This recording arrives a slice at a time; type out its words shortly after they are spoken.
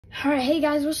Alright, hey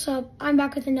guys, what's up? I'm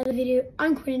back with another video.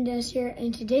 I'm Quinn Dennis here, and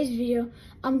in today's video,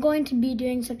 I'm going to be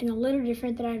doing something a little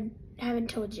different that I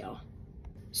haven't told y'all.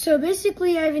 So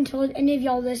basically, I haven't told any of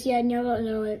y'all this yet, and y'all don't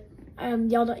know it.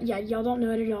 Y'all don't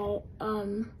know it at all.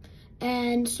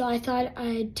 And so I thought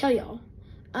I'd tell y'all.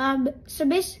 So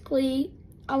basically,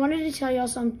 I wanted to tell y'all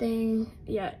something.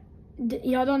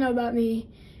 Y'all don't know about me,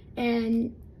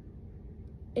 and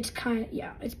it's kind of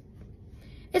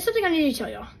it's something I need to tell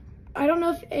y'all. I don't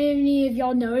know if any of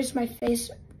y'all noticed my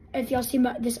face, if y'all see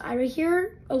this eye right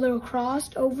here, a little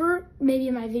crossed over, maybe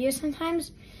in my videos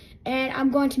sometimes. And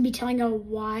I'm going to be telling y'all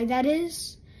why that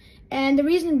is. And the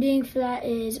reason being for that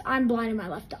is I'm blind in my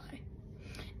left eye.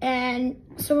 And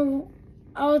so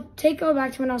I'll go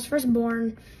back to when I was first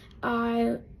born.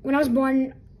 When I was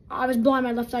born, I was blind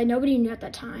in my left eye. Nobody knew at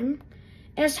that time.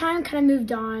 And as time kind of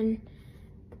moved on,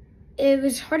 it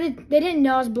was hard they didn't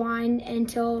know I was blind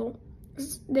until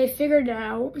they figured it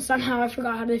out. Somehow I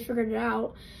forgot how they figured it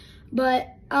out, but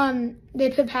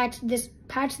they patched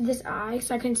this eye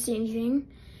so I couldn't see anything,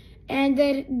 and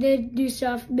they do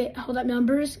stuff, hold up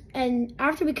numbers, and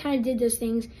after we kind of did those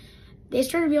things, they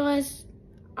started to realize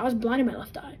I was blind in my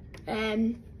left eye.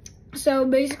 And so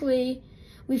basically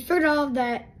we figured out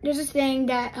that there's this thing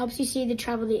that helps you see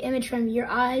travel the image from your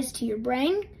eyes to your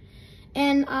brain.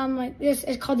 And like this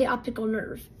is called the optical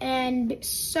nerve. And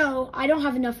so I don't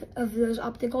have enough of those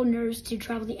optical nerves to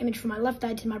travel the image from my left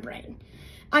eye to my brain.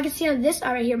 I can see out of this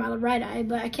eye right here, my right eye,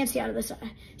 but I can't see out of this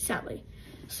eye, sadly.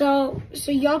 So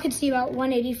y'all can see about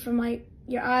 180 from like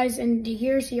your eyes and to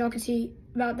here, so y'all can see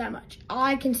about that much.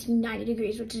 I can see 90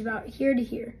 degrees, which is about here to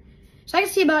here. So I can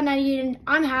see about 90, and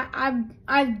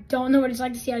I don't know what it's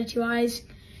like to see out of two eyes.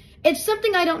 It's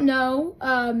something I don't know.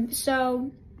 So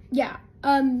yeah.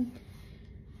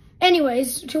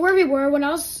 Anyways, to where we were, when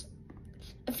I was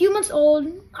a few months old,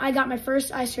 I got my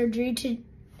first eye surgery to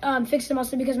fix the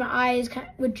muscle because my eyes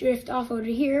would drift off over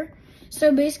here.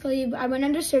 So basically, I went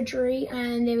under surgery,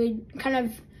 and they would kind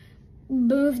of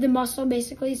move the muscle,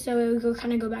 basically, so it would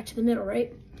kind of go back to the middle,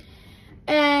 right?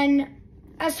 And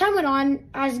as time went on,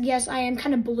 I guess I am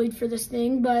kind of bullied for this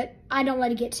thing, but I don't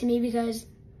let it get to me because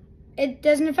it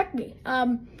doesn't affect me.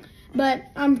 But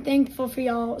I'm thankful for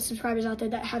y'all subscribers out there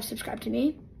that have subscribed to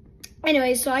me.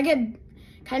 Anyway, so I get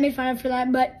kind of made fun of for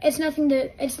that, but it's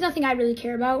nothing I really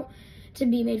care about to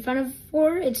be made fun of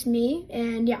for. It's me,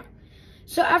 and yeah.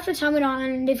 So after time went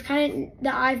on,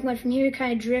 the eye went from here,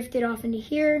 kind of drifted off into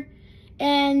here,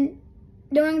 and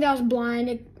knowing that I was blind,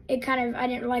 I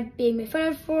didn't like being made fun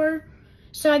of for.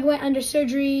 So I went under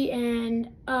surgery,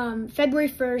 and February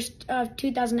 1st of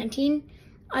 2019,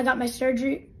 I got my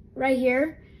surgery right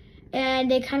here,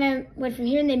 and they kind of went from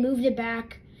here and they moved it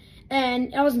back.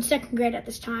 And I was in second grade at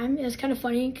this time. It was kind of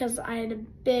funny because I had a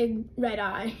big red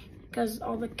eye because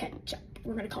all the ketchup,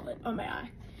 we're gonna call it, on my eye.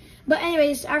 But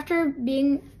anyways, after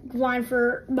being blind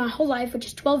for my whole life, which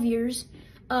is 12 years,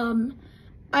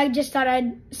 I just thought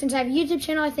since I have a YouTube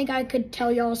channel, I think I could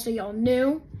tell y'all so y'all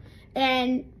knew.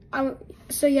 And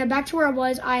so yeah, back to where I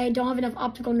was, I don't have enough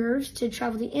optical nerves to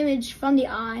travel the image from the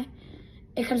eye.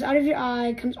 It comes out of your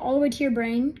eye, comes all the way to your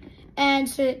brain, and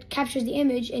so it captures the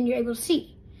image and you're able to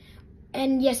see.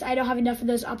 And yes, I don't have enough of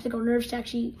those optical nerves to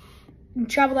actually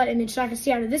travel that image so I can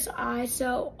see out of this eye.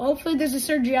 So hopefully there's a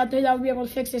surgery out there that will be able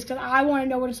to fix this because I want to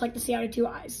know what it's like to see out of two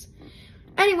eyes.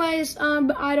 Anyways,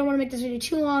 but I don't want to make this video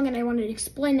too long, and I wanted to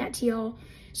explain that to y'all.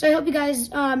 So I hope you guys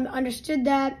understood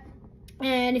that.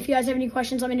 And if you guys have any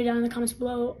questions, let me know down in the comments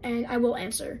below, and I will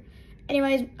answer.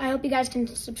 Anyways, I hope you guys can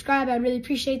subscribe. I'd really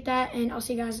appreciate that, and I'll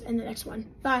see you guys in the next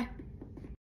one. Bye.